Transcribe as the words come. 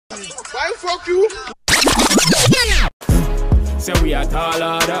Why fuck you? Say we are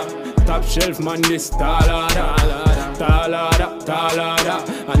Talada, top shelf man this Talada,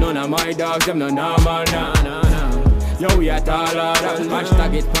 and none of my dogs them no normal, Yo we are Talada,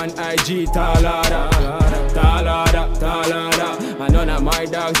 hashtag it on IG Talada, and none of my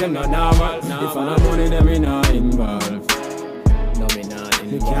dogs them no normal. If I no money them me not involved. No me not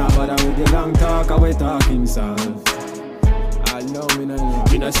involved. You can't bother with the long talk, we talking soft. I know me no.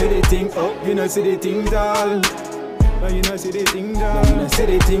 You know see the thing up, you know see the thing down. No, you know see the thing down. You know see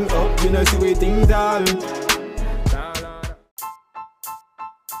the thing up, you know see the thing down.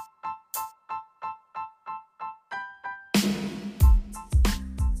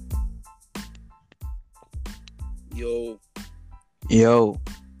 Yo.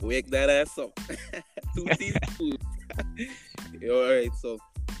 Wake that ass up. 2 teaspoons. Yo, alright, so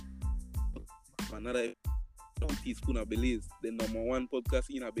another 2 teaspoons of Belize, the number 1 podcast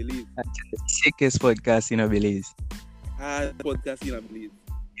in Belize. That's the sickest podcast in Belize. Podcast in Belize.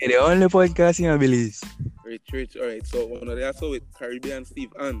 Yeah, the only podcast in Belize. Rich. Alright, so one of the also with Caribbean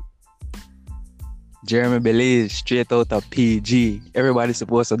Steve and Jeremy Belize, straight out of PG. Everybody's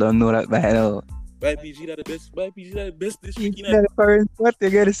supposed to don't know that by now. By PG that the best. By PG that the best this week. The current what you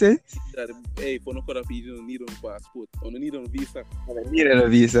get to say? Hey, for no call PG don't need on passport. Don't need on visa. Need a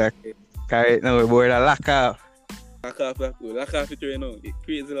visa. Carry now we board a lock off. Lock off it right now. It's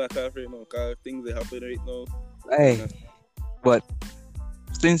crazy lock off right now. Cause things are happening right now. Hey, but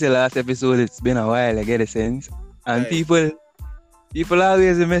since the last episode, it's been a while. I get a sense, and people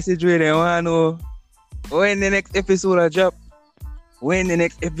always message where they want to know when the next episode will drop. When the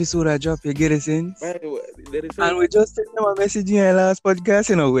next episode will drop, you get a sense. And we just sent them a message in the last podcast,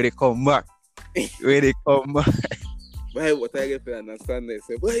 you know, where they come back. Right, what I get to understand is,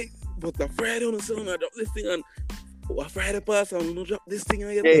 but the Friday on the song, I drop this thing, and a Friday pass, I'm gonna drop this thing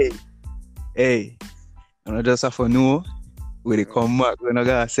again. Hey, and I just have to know where they come back. We're not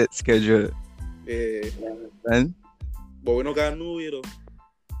gonna set schedule. Yeah. And? But we're not gonna know, you know.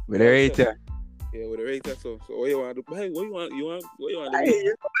 With the rater. Yeah, with the rater, so what you want to do? Hey, what you want to do? You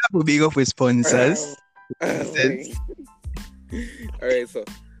have to big up with sponsors. Alright, so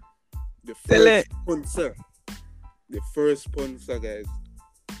the first sponsor, guys,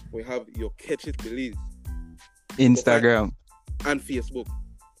 we have your Catch It Belize Instagram and Facebook.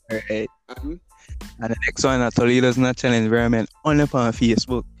 Alright. And the next one at Toledo's Natural Environment only on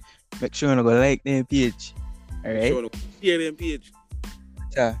Facebook. Make sure you go like their page. Alright. Make sure you share their page.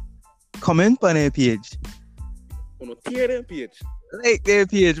 Yeah. Comment on their page. On tear their page. Like their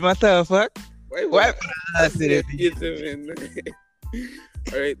page, matter of fact. Why not say their page?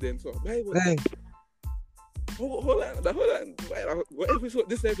 Alright then, so hold on. What episode?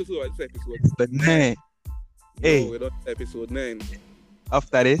 This episode? But 9. Hey, we're on episode 9.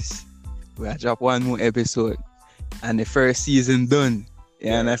 After this, we'll drop one more episode. And the first season done.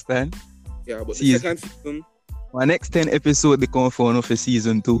 You understand? Yeah, but the second season. My next 10 episodes, they come for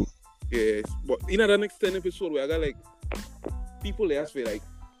season 2. Yes, but in the next 10 episodes, we got like people they ask me like,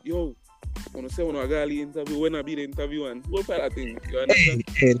 yo, wanna say when I got the interview, when I be the interview and what kind of thing. You understand?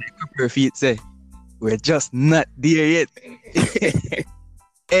 Hey, like your feet say, we're just not there yet.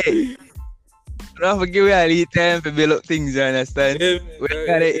 Hey, don't forget we are the time to build up things, you understand?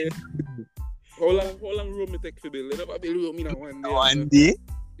 How long room me take for build? Never build me one day. One day?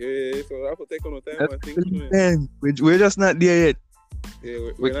 Yeah, so I have to take on the time and things. We're just not there yet.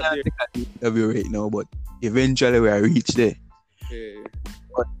 Yeah, we not can't there. take an interview right now, but eventually we will reach there. Yeah.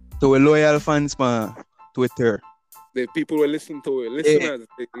 But to our loyal fans on Twitter, the people who listen to it, listeners,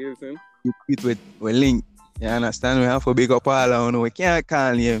 you understand? You tweet with link. You understand? We have to big up all of them. We can't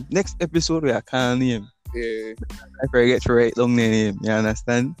call him. Next episode we are calling him. Yeah. I forget to write down the name. You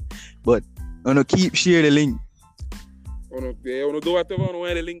understand? But I'm gonna keep share the link. I want to do whatever I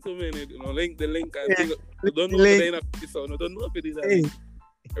want the link to me. Link the link. And you don't know link. if it's on. You don't know if it is. Hey.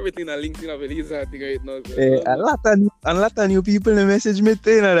 Everything that links in a Belize thing right now. So, a lot of new people in message me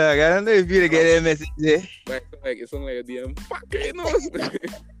too, dog. I don't know if you get a message there. Like it's on like a DM. Fuck it, no.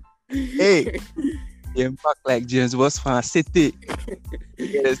 Hey, you impact like James was from City.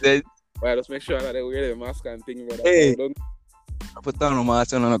 You understand? Well, just make sure that they wear the mask and thing. But hey, I put on a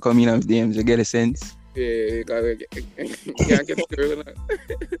mask and I'm not coming out of DMs. You get a sense? Yeah, because you can't get scared.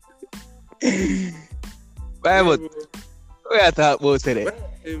 Why, but we are talking about today.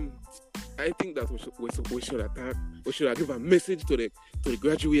 I think that we should attack. We should give a message to the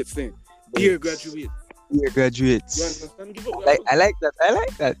graduates then. Dear graduates. Dear graduates. You understand? I like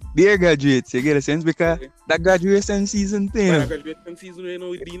that. Dear graduates, you get a sense because that graduation season thing. That graduation season right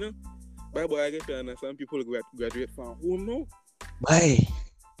now with Dina. But I get to understand people graduate from home now. Why?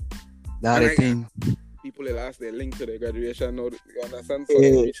 That And the thing. people will ask their link to the graduation now. You understand? So Yeah.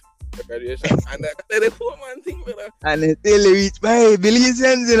 they reach the graduation. And the poor man thing, brother. And until they reach by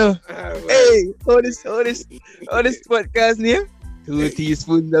Belizeans, you know. Ah, man. Hey, all this podcast name? 2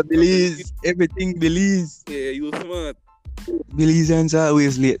 teaspoons of Belize. Everything Belize. Yeah, you smart. Belizeans are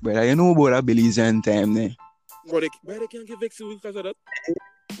always late, brother. You know about that Belizean time there. Bro, they can't get vexed because of that.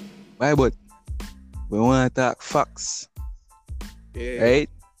 Why, but we want to talk facts, Yeah. right?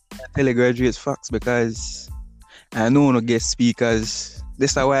 I tell the graduates facts because I know no guest speakers.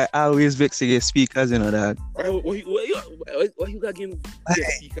 This is why I always vex to get speakers, you know that. What you got again?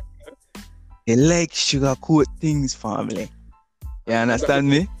 Speaker? They like sugarcoat things, family. You understand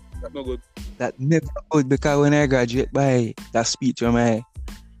me? That's not good. That never good because when I graduate by that speech when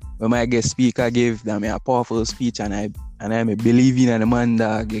my guest speaker gave them a powerful speech and I'm believing in the man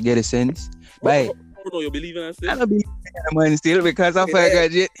that you get a sense. Bye. Oh, no, you believe in us? I don't believe in the man still because after I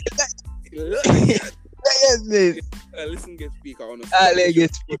graduate. Yes, man. Listen, get speaker. I like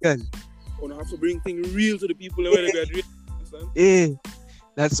guest speakers. You have to bring things real to the people when they graduate. Understand? Yeah.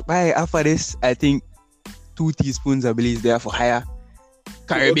 That's why after this, I think 2 teaspoons of Belize there for hire.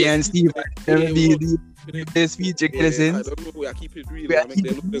 Caribbean Steve. The speech, you get a sense. I don't know. We are keep it real. We are Make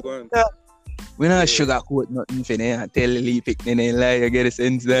them look like one. We're not sugarcoat nothing for them. Tell the Lee pick and then lie, you get a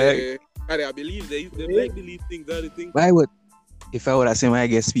sense there. I believe they like believe things. That the thing. Why would if I would have seen my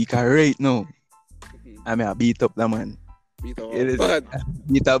guest speaker right now, I mean I beat up the man. Beat up It is- bad.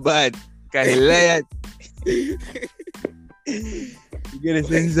 Beat up bad. Cause he lied. You get a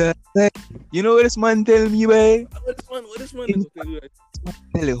sense that you know what this man tell me, boy? What this man is tell you?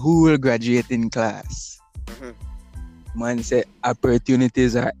 Tell the whole graduating class. Uh-huh. Man said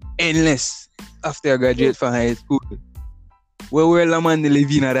opportunities are endless after I graduate from high school. Where will the man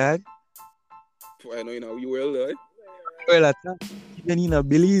live in that? I know you know you will, right? Well, at that, even in a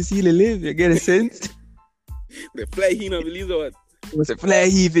Belize, he live. You get a sense? They fly in a Belize or what? Was a fly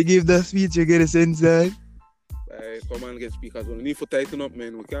if you give the speech, you get a sense that. Come and get speakers. We need to tighten up,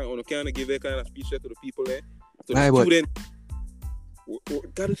 man. We can't give that kind of speech to the people there. To Aye, the but- students.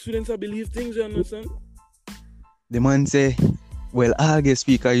 Got the students that believe things, you understand? The man say, well, all guest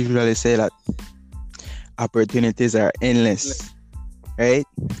speakers usually say that opportunities are endless, right?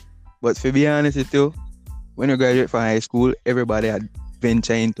 But to be honest with you, when you graduate from high school, everybody had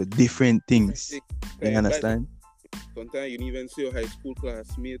venture into different things. You understand? Sometimes you didn't even see your high school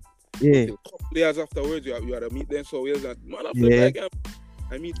classmate. Yeah. Until a couple years afterwards, you had to meet them. So well, that man, Yeah.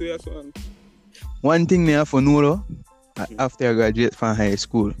 I meet you, son. One thing they have to know though, after you graduate from high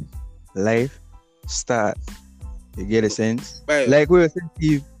school, life start. You get a sense? Right. Like we were saying,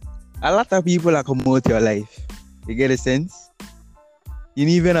 Steve, a lot of people are come out your life. You get a sense? You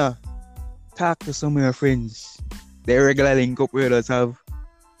need even talk to some of your friends. They regularly link up with us have.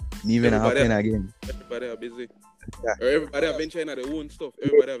 You even Everybody- happen again. Everybody are busy. Yeah. Or everybody are venturing at their own stuff.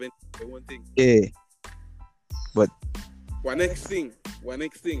 Everybody are venturing at their own thing. Yeah. What next thing?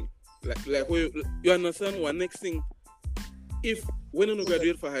 Like you understand? What next thing? If when you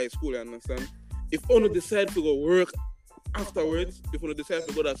graduate from high school, you understand? If you decide to go work afterwards, if you decide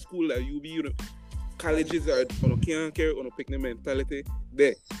to go to school like UB, you know, colleges are can't care on a picnic mentality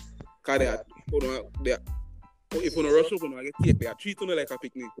there. Cause they are if you rush up and get take, they are treating you like a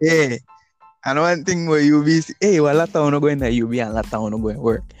picnic. Yeah. And one thing where you be, hey, well, a lot of them going to UB and a lot of them going to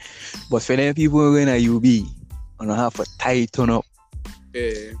work. But for them people who are going to UB, you don't have to tighten up.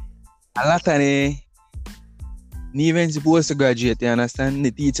 Yeah. A lot of them, not even supposed to graduate, you understand? The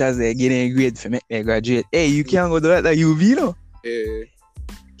teachers, they're getting a grade for make them graduate. Hey, you can't go do that at UB, no? Yeah. You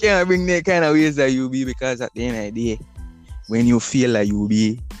can't bring that kind of ways at UB because at the end of the day, when you feel like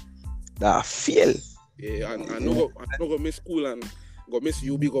UB, that feel. Yeah, and I know go miss school and go miss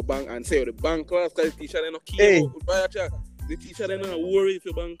UB, go bank and say the bank class, because the teacher they not care Hey. about the teacher they not worry if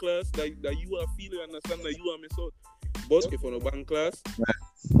your bank class that you are feeling, understand that you are miss out. But if on a bank class,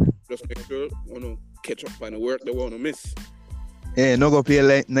 just make sure you catch up on the work they want to miss. Hey, not go play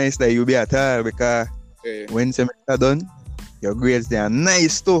like nice that UB at all because Yeah, when semester done, your grades they are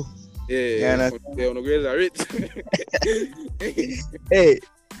nice too. yeah. They on the grades are rich. Hey,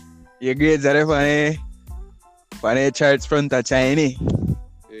 your grades are there for the charts front of China.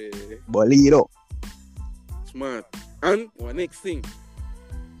 Yeah, Bolido. smart. And one next thing,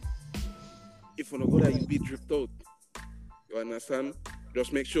 if you go that you be dripped out, you understand?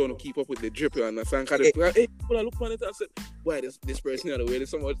 Just make sure you keep up with the drip, you understand? Because hey, people are looking at it and say, why this person had the way,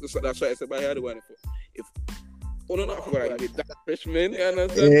 that's why I said, by how do I for? If you don't forget you be that freshman, you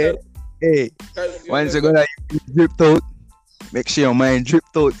understand? Yeah. Hey, once you go that you dripped out, make sure your mind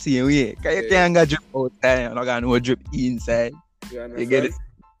dripped out same way. Because you Yeah. can't go drip outside, you're not going to drip inside. You You get it?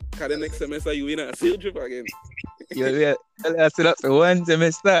 Cause the next semester you in a field trip again. You sit up for one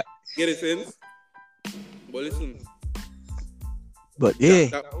semester. Get it sense? But listen. But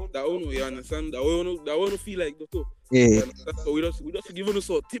yeah. That one, you understand? That one feel like that too. Yeah. So we just giving us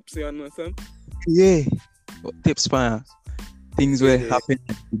some tips, you understand? Yeah. Tips for things will happen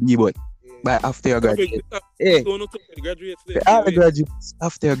to me, but by after you graduate. Yeah. All the graduates,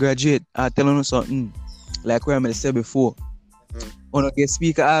 after you graduate, I telling you something. Like what I said before. When I get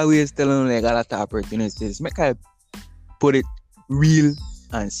speaker, I always telling you like a lot of opportunities. Make I put it real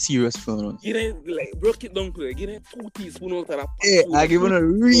and serious for you. Get it, like, broke it down, get it 2 teaspoons out of that. Yeah, I give you a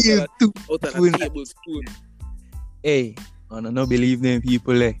real 2 teaspoons. Tablespoon. Hey, I don't believe them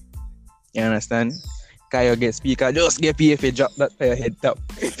people, like. You understand? Can you get speaker? Just get paid if you drop that for your head top.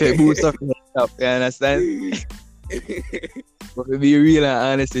 If you boost up your head top, you understand? But to be real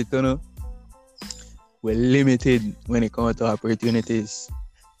and honest, you know, we're limited when it comes to opportunities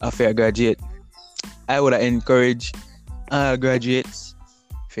after you graduate. I would encourage all graduates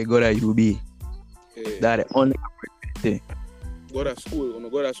if you go to UB. That's the only opportunity. Go to school. When you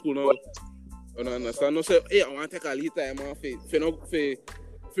go to school now, you understand? No say, hey, I want to take a little time off. I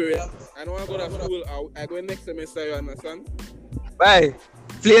don't want to go to school. I go next semester, you understand? Bye.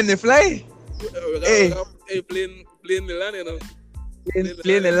 Plane the fly? Hey, plane the land, you know.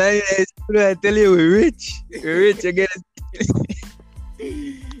 Plane the line, I tell you, we're rich. We're rich, you get it.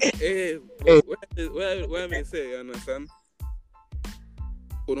 Hey, what I say, you understand?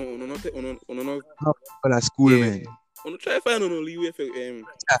 No. Go to school, man. Try to find no leeway for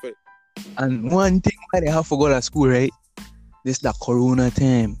And one thing why they have to go to school, right? This the corona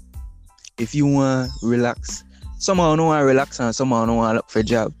time. If you want to relax, someone don't want to relax and someone don't want to look for a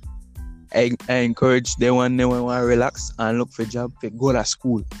job. I encourage they want to relax and look for a job, to go to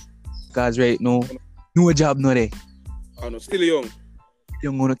school. Because right now, no job no there. I'm still young.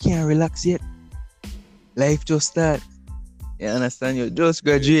 You can't relax yet. Life just start. You understand? You just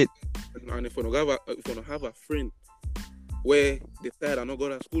graduate. And if you have a friend where they tired and not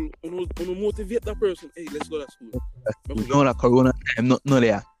go to school, you motivate that person. Hey, let's go to school. No, the corona time, not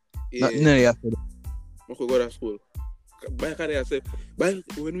there. Yeah. Not there. We go to school. Back at I say, when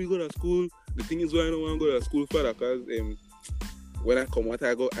we go to school, the thing is why I don't want to go to school further, because when I come out,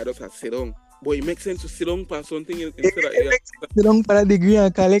 I just have to sit down. But it makes sense to sit down for something instead of... Sit down for a degree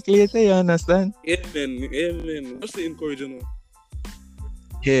and collect later, you understand? Yeah, man. Just encouraging you.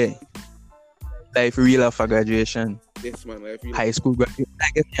 Yeah. Life real after graduation. Yes, man. Life real. High school graduate. I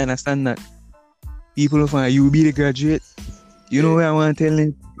guess you understand that. People from UB the graduate. You know where I want to tell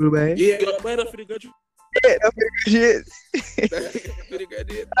them people by? Yeah, you buy that for the graduate. Yeah, that's for the graduate. For the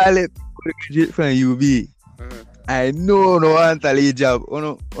graduate. I let people graduate from UB. I know no want to leave job.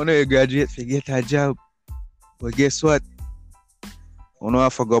 You graduate to get a job. But guess what? You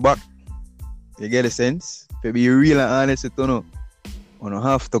have to go back. You get the sense? To be real and honest with you, you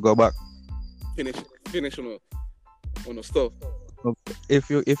have to go back. Finish on the stuff. If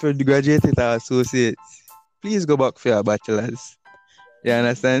you graduated as associates, please go back for your bachelor's. You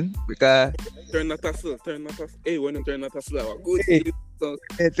understand? Because turn that tassel. Hey, when you turn that tassel, good. Hey,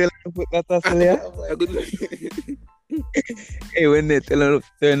 tell them to put that tassel here. Hey, when they tell them to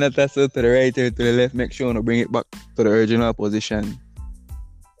turn that tassel to the right or to the left, make sure you bring it back to the original position.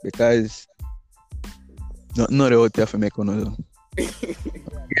 Because nothing out there for make one of them.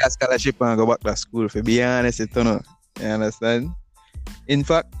 Get a scholarship and go back to school. For be honest, you understand? In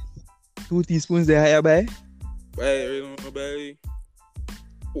fact, 2 teaspoons they higher by. By.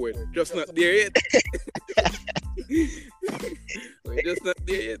 We're just not there yet. We're just not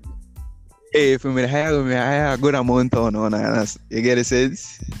there yet. Hey, for me higher a good amount on us. You get the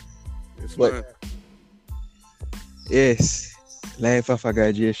sense? Yes, but, man. Yes. Life after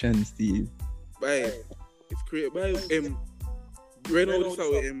graduation, Steve. Bye. It's great. Bye. Right now, this is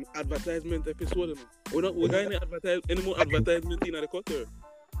our advertisement episode. We're not any more advertisement in the culture.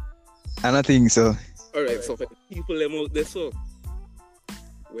 I don't think so. Alright, so for the people them out there, so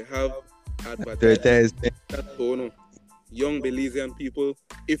we have advertisement. Young Belizean people,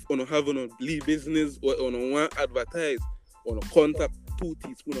 if you have a lead business or you want to advertise, or contact 2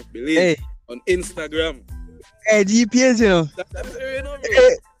 teaspoons of Belize on Instagram. Hey, GPS, you know. That's it, bro.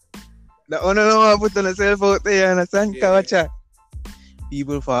 Hey. The owner don't want to put on yourself out there, you understand? Yeah.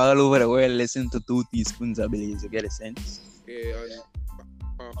 People from all over the world listen to 2 teaspoons of Belize, you get a sense? Yeah,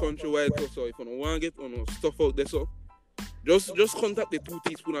 and countrywide, so if you don't want to get stuff out there, so just contact the 2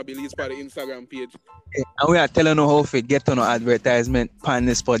 teaspoons of Belize by the Instagram page. Yeah, and we are telling you how to get on our advertisement on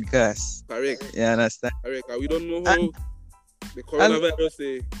this podcast. Correct. You understand? Correct. And we don't know how the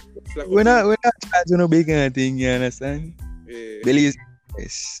coronavirus we're not charging no big thing, you understand? Yeah. Belize,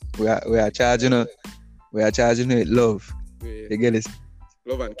 Yes. We are charging it. We are charging it love. Yeah. You get it?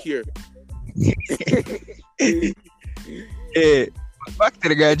 Love and care. Hey, back to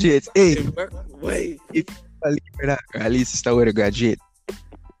the graduates. Hey, In fact, why? at least start with a graduate.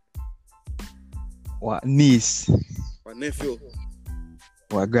 What niece? My nephew.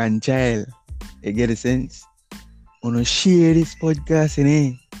 What grandchild? You get a sense? Wanna share this podcast,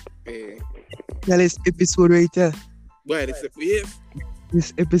 innit? Tell this episode right here. Why this? Yes.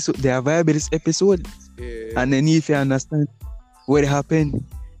 This episode, they are vibe this episode. And then if you understand what happened,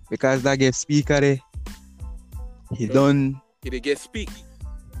 because that guest speaker there, he done. He dey get speak.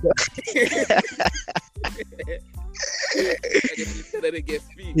 He dey get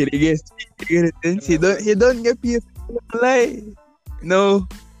speak. He get speak. You get a sense? He don't get paid for lie. No,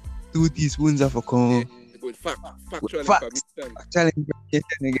 2 teaspoons of a corn. With factual Facts. information. Challenge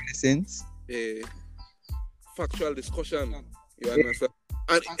you get a sense. Factual discussion. You understand?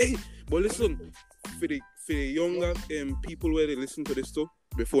 And hey, but listen, for the younger people where they listen to this too,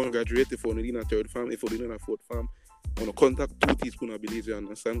 before you graduate, if you're in a third farm, if you're in a fourth farm, on a contact 2 teaspoons, I believe, you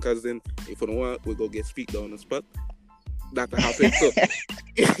understand? Because then, if you don't want, we go get speak down on the spot. That happen too.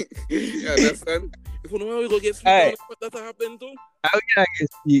 You understand? If you don't want, we go get speak down on the spot. That happen too. How we not get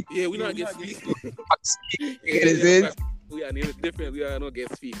speak? Yeah, we not get speak. Fuck speak. You get a sense? We are nearly different. We are not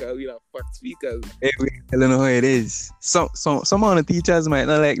get speakers. We are fact speakers. Hey, we telling how it is. Some of the teachers might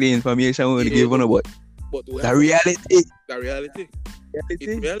not like the information we give on about. But The reality. The reality. It's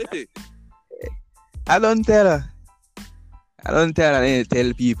reality. I don't tell her. I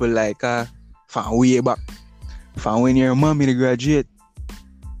tell people like from way back. From when your mom to graduate,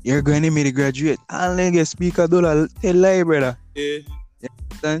 your granny made to graduate. I'll let you speak a dollar. Tell lie, brother. Yeah. You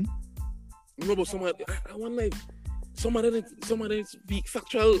understand? No, but somebody, I want like somebody speak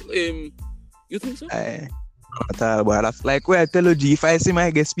factual. You think so? Not all, but that's like where I tell you, G, if I see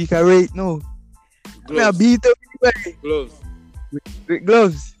my guest speaker right now, I'm Gloves. beat up everybody. Gloves. With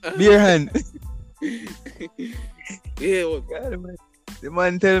gloves, bare hand. Yeah. What? God, man. The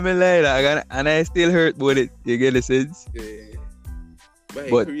man tell me like that, and I still hurt about it. You get the sense? Yeah.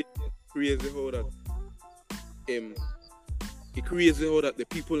 But Crazy how that it crazy how that the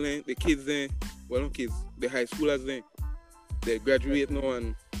people the kids well not kids, the high schoolers they graduate now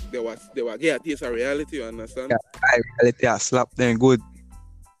and they were get a taste of reality, you understand? I reality I slap them good.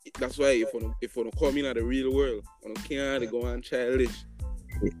 That's why if you come in at the real world, you can't go on childish.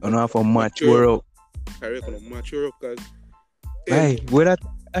 You don't have to mature up. I reckon mature up because Hey, what that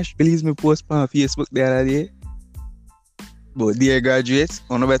Ash believes me post on Facebook the other day. But dear graduates,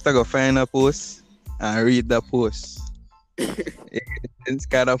 you better go find a post and read the post. It's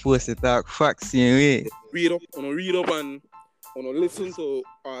kind of post to talk facts same way. read up and listen to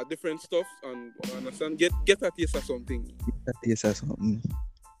different stuff and understand. Get a taste of something. Yes, or something.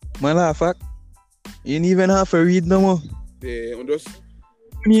 Man, laugh fact. You ain't even have to read no more. Yeah, and just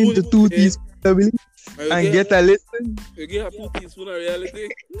You need to 2 teaspoons of belief and get a listen. You get a 2 teaspoons of reality.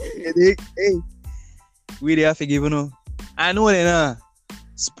 Hey, we they have to give you know. I know they nah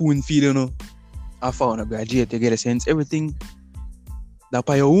spoon feed you know. I found a graduate, you get a sense. Everything that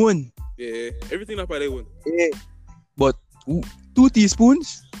by your own. Yeah, everything up by their own. Yeah. But 2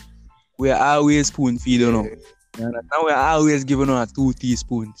 teaspoons, we are always spoon feed you know. And now we are always giving you 2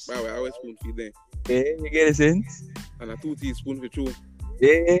 teaspoons. But we always spoon feed them. Yeah, you get a sense? And a 2 teaspoons for you.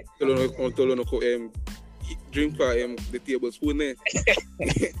 Yeah. Until you drink for the tablespoon there.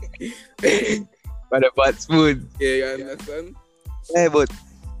 But the bad spoon. Yeah, you understand?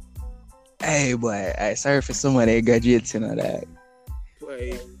 Hey, boy, I sorry for some of the graduates, you know that.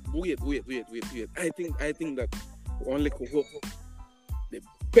 Wait. I think that only could hope the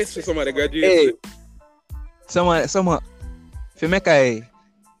best for some of the graduates. Hey, some if you make I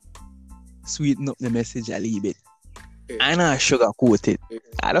sweeten up the message a little bit, I not sugarcoat it.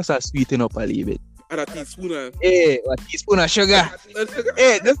 I just sweeten up a little bit. And a teaspoon. Hey, a teaspoon of sugar.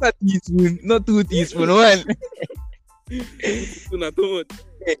 Hey, just a teaspoon, not 2 teaspoons, one. Teaspoon of too much.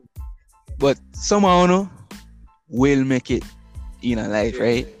 But somehow, no, will make it in a life,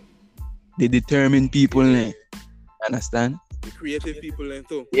 right? The determined people, understand? The creative people then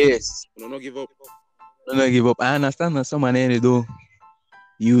too. Yes. Do not give up. Don't give up. I understand that some of them they do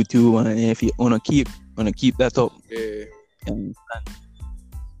YouTube, and if you wanna keep that up, Yeah. and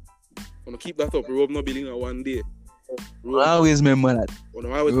Wanna keep that up. Rob not building one day. I always remember that. Wanna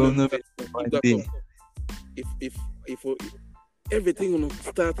always Rob remember not that. one Keep that day. up. If everything wanna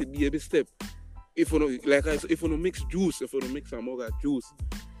start with baby step. If you wanna mix juice, if you wanna mix some more juice,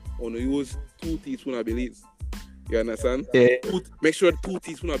 wanna use 2 teaspoons of Belize. You understand? Yeah. Make sure 2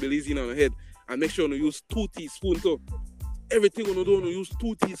 teaspoons of Belize in on your head, and make sure you use 2 teaspoons too. everything you don't use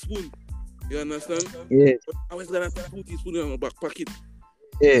 2 teaspoons. You understand? Yeah. I was gonna take 2 teaspoons in my back pocket.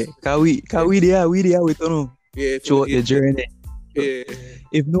 Yeah. Can we there with you? Yeah. Throughout the journey. Yeah.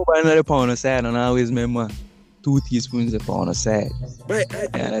 If nobody not upon the side, and I always remember 2 teaspoons upon the side. But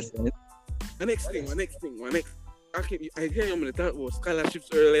You understand? my next thing. I hear you when they talk about scholarships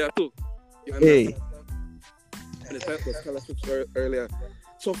earlier too. You Hey. understand? And they talk about scholarships earlier.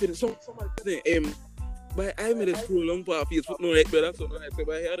 So for somebody saying, but I made a scroll on for Facebook, no like better. So I said,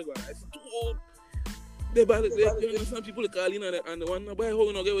 but here they go. I said, oh, you understand people call in and the one by how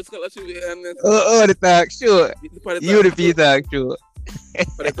you know get with scholarship and The talk, sure. You the piece talk, sure.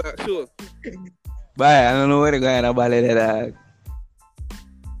 For the talk, sure. Bye, I don't know where to go in about that.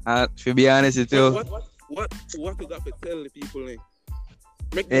 To be honest with you, What you got to tell the people?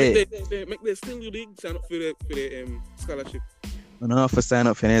 Make Hey. they still do the sign up for the scholarship. you don't have to sign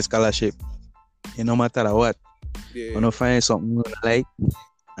up for any scholarship. No matter what, Yeah. you don't find something you like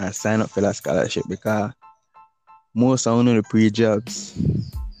and sign up for that scholarship because most of them the pre-jobs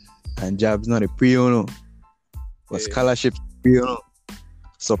and jobs not the pre, you know. But Yeah. scholarships pre, you know.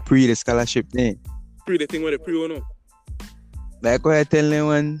 So pre the scholarship thing. Pre the thing with the pre you know. Like what I tell them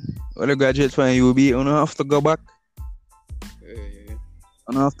when the graduates from UB, you don't have to go back. Yeah. You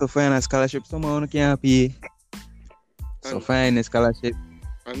don't have to find a scholarship. Someone can't pay. So And- find a scholarship.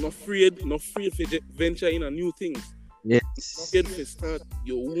 And not afraid to venture in a new things. Yes. Afraid to start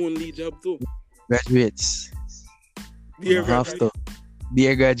your only job too. Graduates. You Dear don't have to.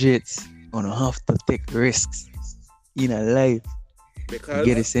 Dear graduates, you don't have to take risks in a life. You because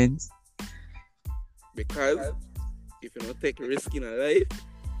get a sense? because if you don't take risk in a life,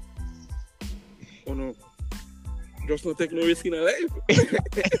 oh no, just not take no risk in a life.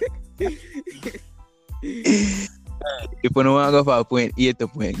 If you don't want to go from point A to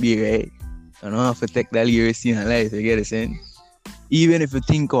point B, right? You don't have to take that risk in a life. You get a sense? Even if you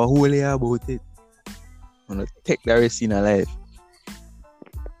think a whole year about it, you don't take that risk in a life.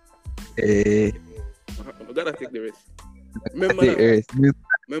 You gotta take the risk. Remember Take that. risk.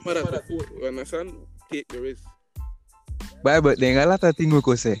 Remember that. You understand? Take the risk. But then a lot of things we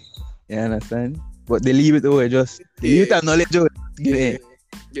could say. You understand? But they leave it over just. They leave it knowledge over. Get it?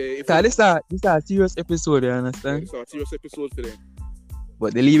 Yeah, if So this is a serious episode, you understand? it's a serious episode for them.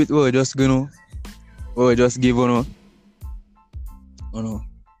 But they leave it over just or just give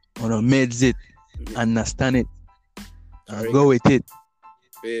meds it, understand it, and Correct. go with it.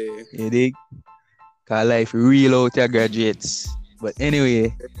 Yeah. You dig? Cause life real out your graduates. But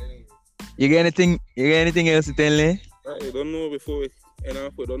anyway, you got anything else to tell me? I don't know before we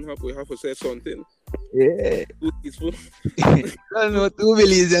have to say something. Yeah. Too peaceful. Don't know 2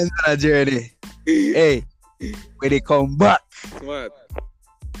 million on a journey. Hey, when they come back. Smart.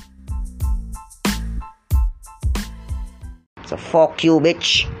 So fuck you,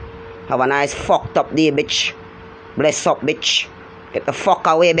 bitch. Have a nice fucked up day, bitch. Bless up, bitch. Get the fuck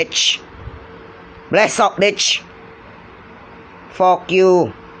away, bitch. Bless up, bitch. Fuck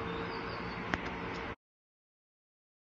you.